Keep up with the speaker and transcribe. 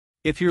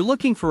If you're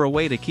looking for a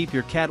way to keep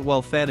your cat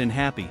well fed and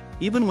happy,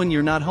 even when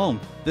you're not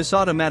home, this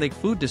automatic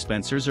food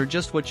dispensers are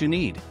just what you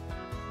need.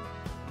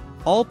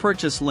 All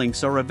purchase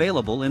links are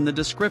available in the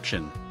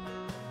description.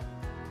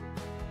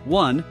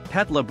 1.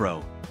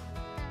 Petlibro.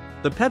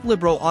 The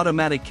Petlibro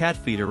automatic cat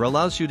feeder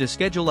allows you to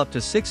schedule up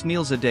to 6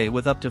 meals a day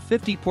with up to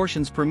 50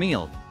 portions per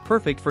meal,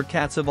 perfect for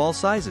cats of all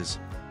sizes.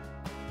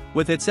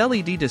 With its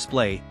LED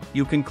display,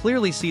 you can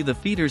clearly see the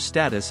feeder's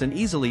status and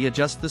easily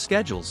adjust the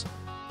schedules.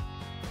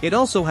 It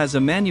also has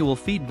a manual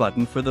feed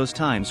button for those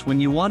times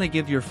when you want to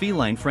give your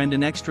feline friend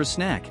an extra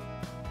snack.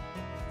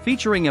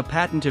 Featuring a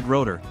patented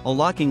rotor, a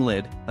locking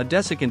lid, a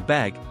desiccant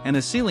bag, and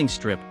a sealing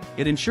strip,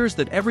 it ensures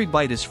that every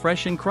bite is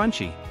fresh and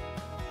crunchy.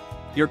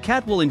 Your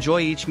cat will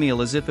enjoy each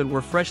meal as if it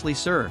were freshly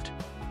served.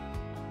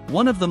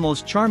 One of the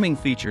most charming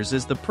features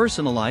is the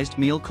personalized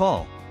meal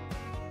call.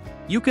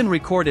 You can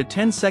record a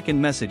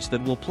 10-second message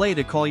that will play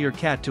to call your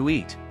cat to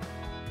eat.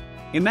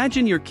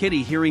 Imagine your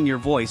kitty hearing your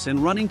voice and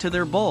running to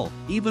their bowl,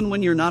 even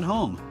when you're not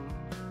home.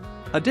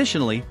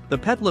 Additionally, the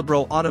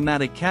Petlibro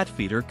automatic cat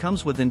feeder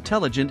comes with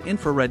intelligent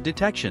infrared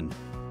detection.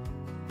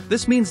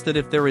 This means that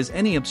if there is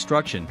any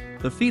obstruction,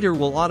 the feeder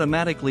will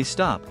automatically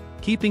stop,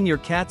 keeping your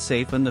cat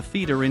safe and the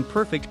feeder in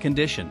perfect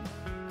condition.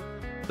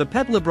 The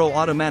Petlibro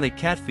automatic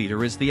cat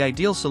feeder is the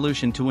ideal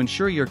solution to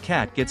ensure your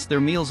cat gets their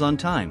meals on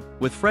time,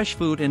 with fresh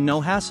food and no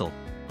hassle.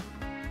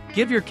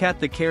 Give your cat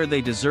the care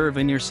they deserve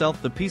and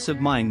yourself the peace of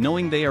mind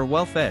knowing they are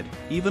well fed,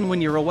 even when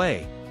you're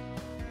away.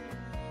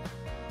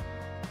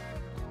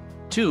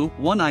 2.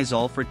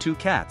 Oneisall for 2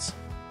 cats.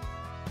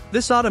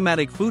 This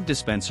automatic food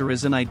dispenser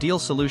is an ideal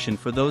solution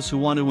for those who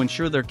want to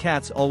ensure their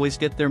cats always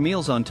get their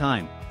meals on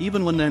time,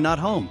 even when they're not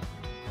home.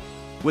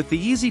 With the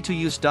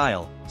easy-to-use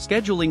dial,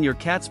 scheduling your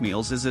cat's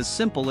meals is as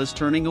simple as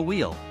turning a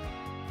wheel.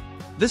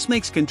 This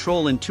makes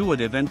control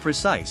intuitive and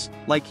precise,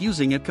 like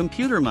using a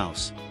computer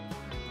mouse.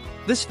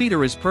 This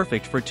feeder is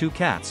perfect for 2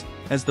 cats,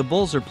 as the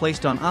bowls are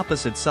placed on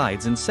opposite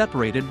sides and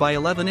separated by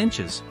 11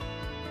 inches.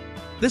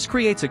 This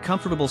creates a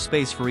comfortable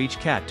space for each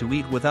cat to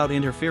eat without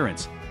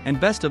interference, and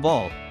best of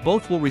all,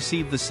 both will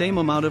receive the same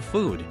amount of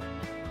food.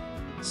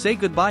 Say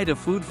goodbye to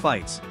food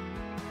fights.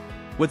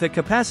 With a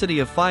capacity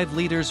of 5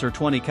 liters or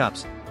 20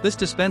 cups, this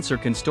dispenser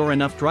can store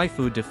enough dry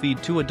food to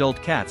feed 2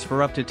 adult cats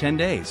for up to 10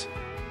 days.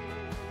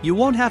 You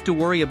won't have to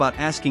worry about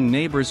asking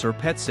neighbors or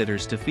pet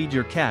sitters to feed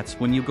your cats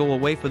when you go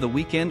away for the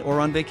weekend or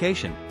on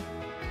vacation.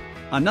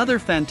 Another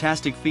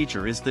fantastic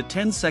feature is the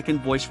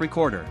 10-second voice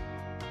recorder.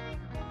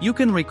 You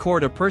can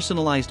record a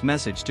personalized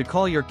message to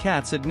call your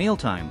cats at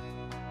mealtime.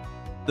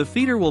 The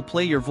feeder will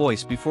play your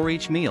voice before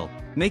each meal,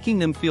 making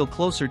them feel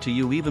closer to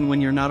you even when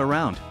you're not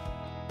around.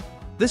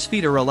 This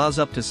feeder allows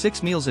up to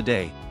 6 meals a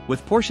day,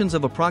 with portions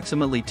of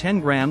approximately 10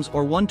 grams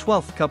or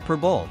 1/12 cup per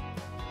bowl.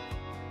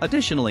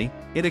 Additionally,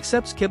 it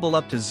accepts kibble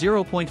up to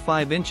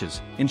 0.5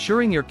 inches,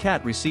 ensuring your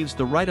cat receives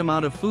the right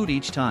amount of food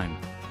each time.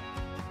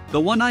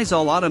 The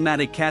Oneisall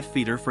automatic cat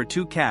feeder for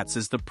 2 cats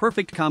is the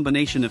perfect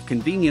combination of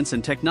convenience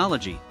and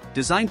technology,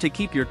 designed to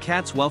keep your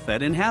cats well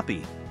fed and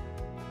happy.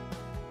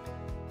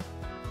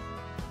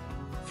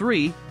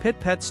 3.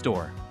 Pitpet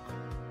Store.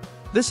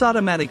 This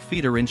automatic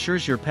feeder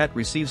ensures your pet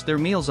receives their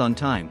meals on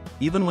time,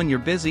 even when you're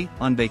busy,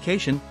 on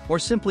vacation, or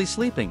simply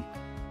sleeping.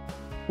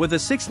 With a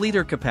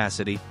 6-liter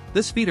capacity,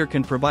 this feeder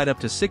can provide up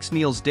to 6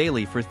 meals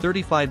daily for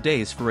 35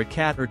 days for a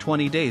cat or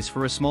 20 days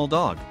for a small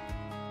dog.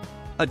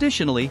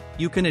 Additionally,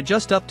 you can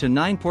adjust up to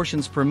 9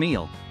 portions per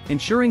meal,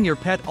 ensuring your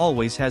pet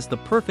always has the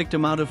perfect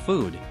amount of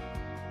food.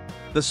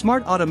 The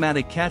smart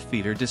automatic cat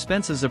feeder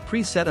dispenses a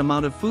preset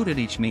amount of food at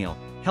each meal,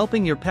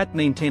 helping your pet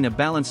maintain a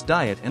balanced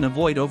diet and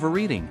avoid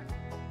overeating.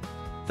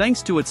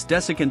 Thanks to its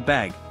desiccant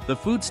bag, the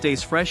food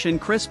stays fresh and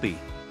crispy.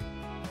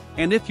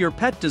 And if your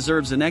pet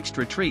deserves an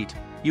extra treat,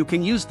 you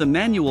can use the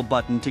manual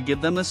button to give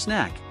them a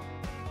snack.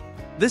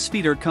 This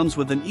feeder comes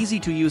with an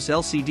easy-to-use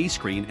LCD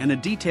screen and a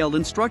detailed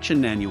instruction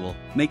manual,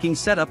 making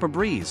setup a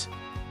breeze.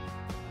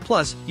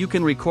 Plus, you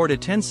can record a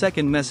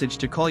 10-second message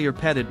to call your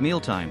pet at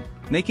mealtime,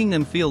 making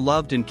them feel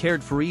loved and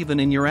cared for even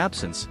in your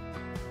absence.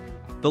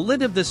 The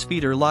lid of this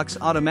feeder locks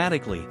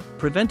automatically,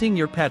 preventing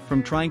your pet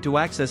from trying to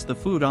access the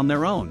food on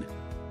their own.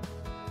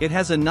 It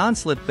has a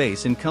non-slip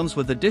base and comes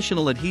with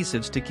additional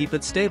adhesives to keep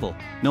it stable,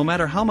 no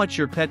matter how much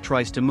your pet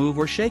tries to move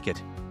or shake it.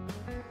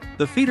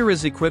 The feeder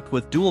is equipped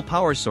with dual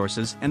power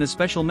sources and a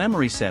special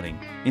memory setting,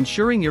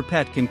 ensuring your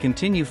pet can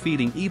continue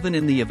feeding even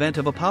in the event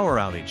of a power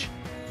outage.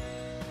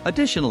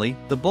 Additionally,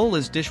 the bowl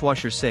is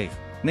dishwasher safe,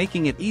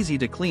 making it easy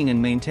to clean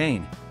and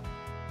maintain.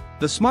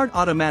 The smart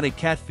automatic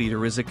cat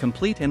feeder is a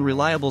complete and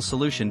reliable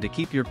solution to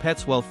keep your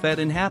pets well fed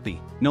and happy,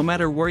 no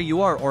matter where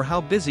you are or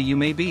how busy you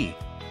may be.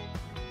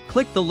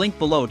 Click the link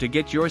below to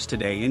get yours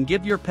today and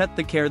give your pet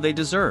the care they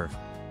deserve.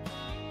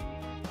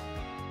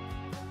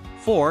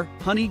 4.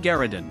 Honey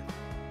Guaridan.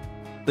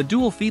 The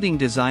dual feeding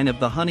design of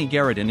the Honey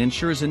Guaridan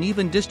ensures an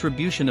even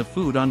distribution of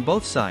food on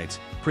both sides,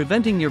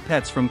 preventing your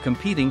pets from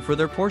competing for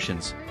their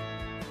portions.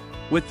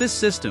 With this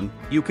system,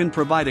 you can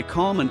provide a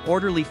calm and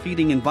orderly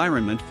feeding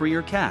environment for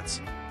your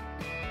cats.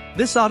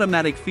 This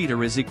automatic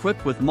feeder is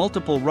equipped with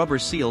multiple rubber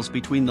seals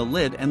between the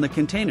lid and the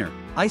container,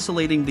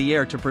 isolating the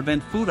air to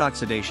prevent food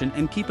oxidation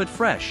and keep it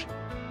fresh.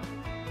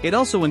 It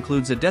also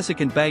includes a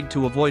desiccant bag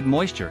to avoid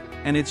moisture,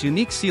 and its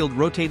unique sealed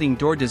rotating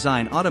door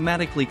design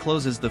automatically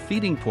closes the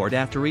feeding port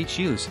after each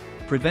use,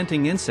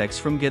 preventing insects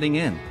from getting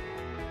in.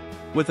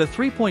 With a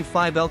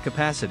 3.5 L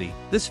capacity,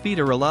 this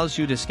feeder allows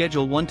you to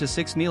schedule 1 to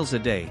 6 meals a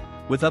day,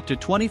 with up to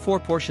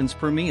 24 portions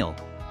per meal.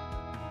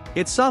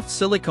 Its soft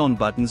silicone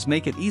buttons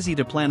make it easy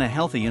to plan a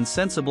healthy and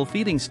sensible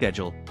feeding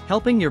schedule,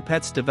 helping your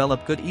pets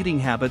develop good eating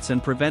habits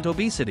and prevent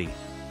obesity.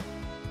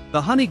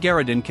 The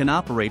Guaridan can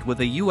operate with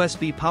a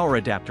USB power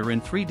adapter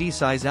and 3D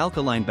size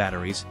alkaline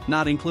batteries,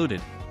 not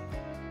included.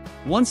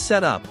 Once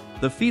set up,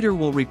 the feeder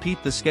will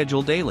repeat the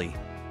schedule daily.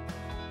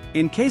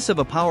 In case of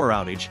a power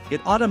outage,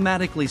 it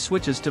automatically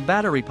switches to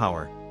battery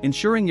power,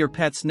 ensuring your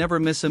pets never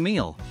miss a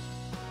meal.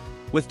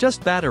 With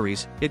just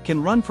batteries, it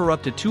can run for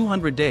up to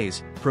 200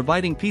 days,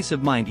 providing peace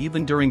of mind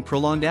even during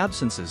prolonged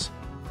absences.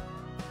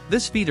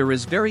 This feeder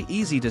is very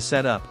easy to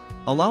set up,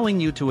 allowing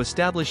you to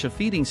establish a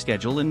feeding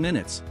schedule in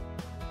minutes.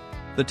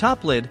 The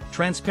top lid,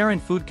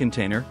 transparent food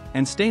container,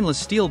 and stainless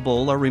steel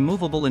bowl are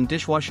removable and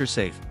dishwasher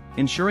safe,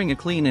 ensuring a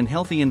clean and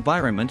healthy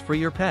environment for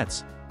your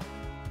pets.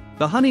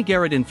 The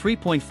Guaridan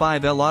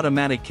 3.5 L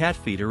automatic cat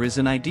feeder is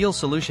an ideal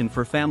solution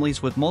for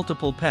families with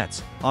multiple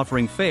pets,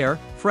 offering fair,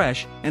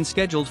 fresh, and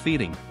scheduled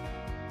feeding.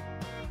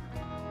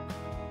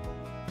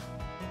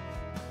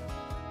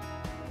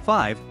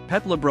 5.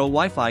 Petlibro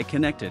Wi-Fi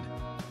connected.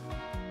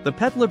 The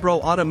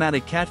Petlibro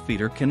automatic cat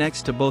feeder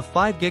connects to both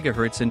 5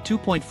 GHz and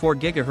 2.4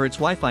 GHz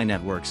Wi-Fi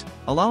networks,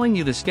 allowing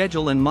you to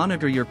schedule and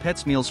monitor your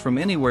pet's meals from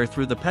anywhere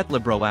through the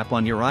Petlibro app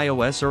on your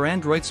iOS or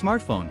Android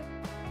smartphone.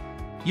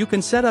 You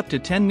can set up to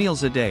 10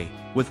 meals a day,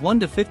 with 1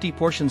 to 50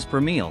 portions per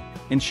meal,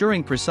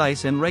 ensuring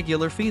precise and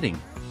regular feeding.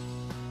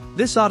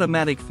 This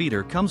automatic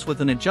feeder comes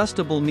with an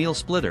adjustable meal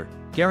splitter,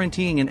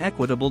 guaranteeing an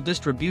equitable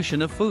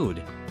distribution of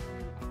food.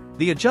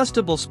 The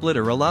adjustable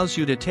splitter allows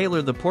you to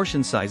tailor the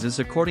portion sizes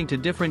according to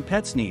different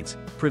pets' needs,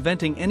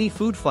 preventing any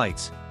food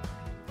fights.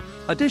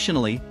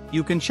 Additionally,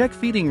 you can check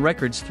feeding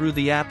records through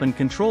the app and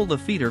control the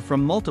feeder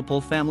from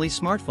multiple family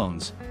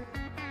smartphones.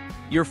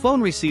 Your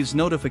phone receives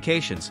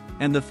notifications,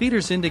 and the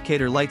feeder's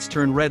indicator lights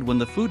turn red when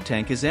the food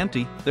tank is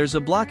empty, there's a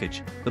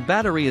blockage, the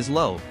battery is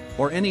low,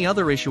 or any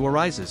other issue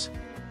arises.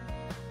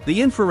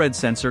 The infrared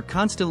sensor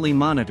constantly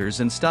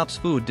monitors and stops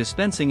food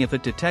dispensing if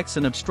it detects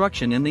an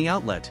obstruction in the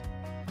outlet.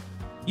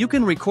 You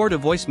can record a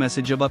voice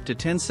message of up to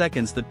 10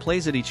 seconds that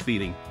plays at each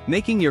feeding,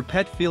 making your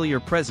pet feel your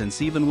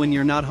presence even when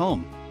you're not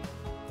home.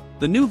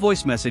 The new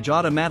voice message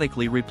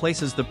automatically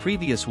replaces the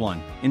previous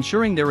one,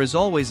 ensuring there is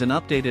always an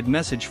updated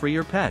message for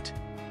your pet.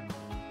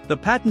 The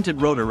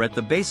patented rotor at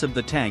the base of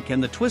the tank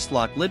and the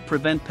twist-lock lid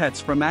prevent pets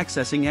from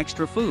accessing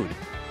extra food.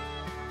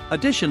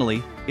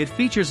 Additionally, it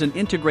features an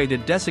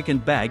integrated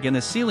desiccant bag and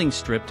a sealing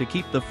strip to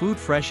keep the food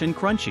fresh and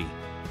crunchy.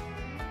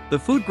 The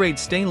food-grade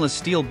stainless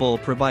steel bowl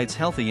provides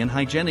healthy and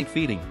hygienic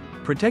feeding,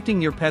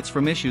 protecting your pets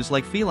from issues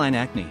like feline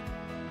acne.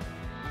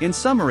 In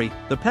summary,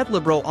 the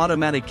Petlibro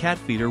automatic cat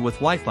feeder with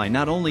Wi-Fi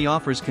not only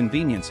offers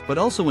convenience but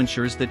also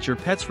ensures that your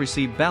pets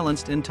receive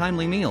balanced and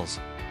timely meals.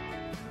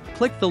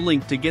 Click the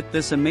link to get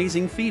this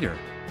amazing feeder.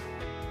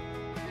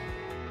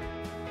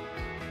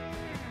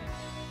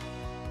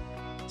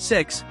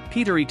 6.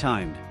 Petory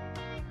Timed.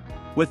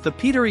 With the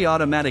Petory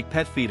automatic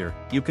pet feeder,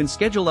 you can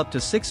schedule up to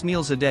 6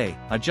 meals a day,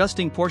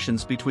 adjusting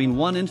portions between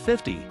 1 and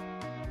 50.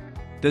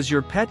 Does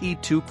your pet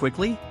eat too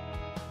quickly?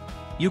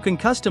 You can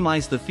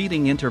customize the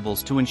feeding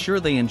intervals to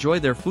ensure they enjoy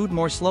their food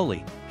more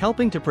slowly,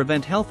 helping to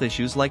prevent health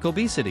issues like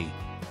obesity.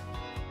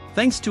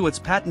 Thanks to its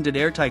patented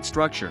airtight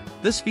structure,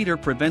 this feeder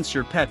prevents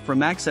your pet from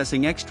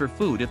accessing extra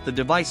food if the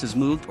device is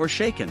moved or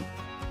shaken.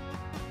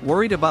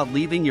 Worried about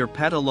leaving your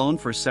pet alone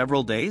for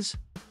several days?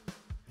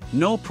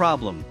 No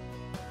problem.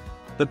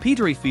 The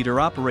Petory feeder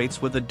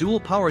operates with a dual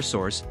power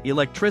source,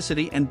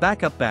 electricity and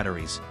backup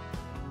batteries.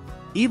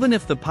 Even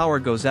if the power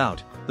goes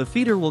out, the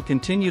feeder will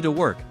continue to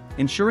work,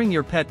 ensuring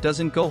your pet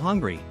doesn't go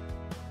hungry.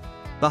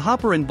 The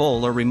hopper and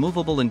bowl are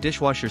removable and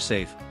dishwasher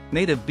safe,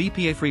 made of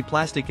BPA-free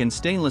plastic and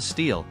stainless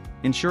steel,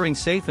 ensuring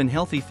safe and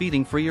healthy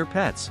feeding for your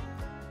pets.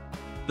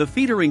 The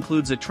feeder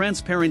includes a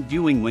transparent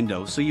viewing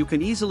window so you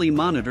can easily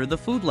monitor the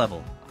food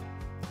level.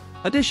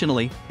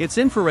 Additionally, its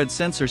infrared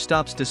sensor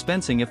stops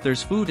dispensing if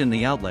there's food in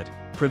the outlet,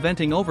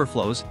 preventing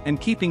overflows and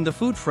keeping the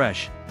food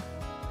fresh.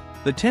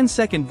 The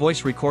 10-second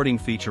voice recording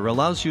feature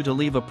allows you to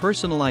leave a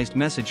personalized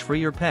message for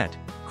your pet,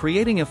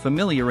 creating a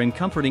familiar and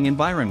comforting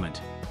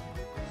environment.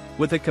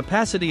 With a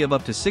capacity of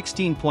up to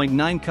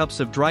 16.9 cups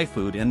of dry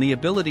food and the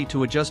ability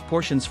to adjust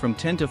portions from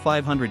 10 to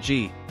 500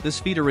 g, this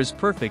feeder is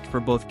perfect for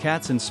both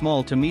cats and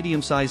small to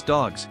medium-sized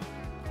dogs.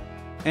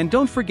 And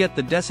don't forget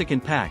the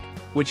desiccant pack,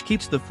 which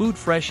keeps the food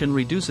fresh and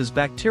reduces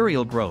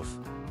bacterial growth.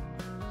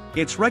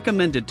 It's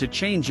recommended to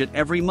change it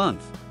every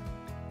month.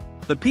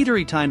 The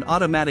Petory Timed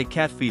automatic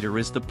cat feeder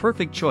is the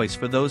perfect choice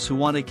for those who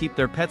want to keep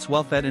their pets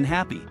well-fed and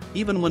happy,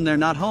 even when they're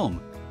not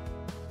home.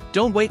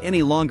 Don't wait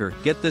any longer,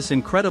 get this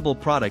incredible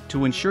product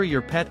to ensure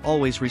your pet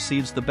always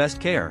receives the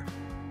best care.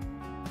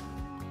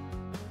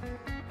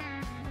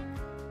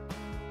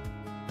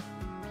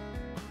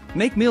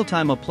 Make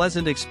mealtime a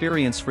pleasant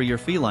experience for your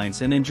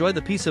felines and enjoy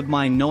the peace of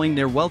mind knowing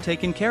they're well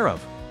taken care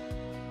of.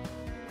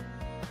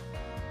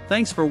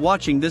 Thanks for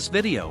watching this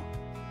video.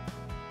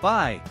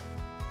 Bye.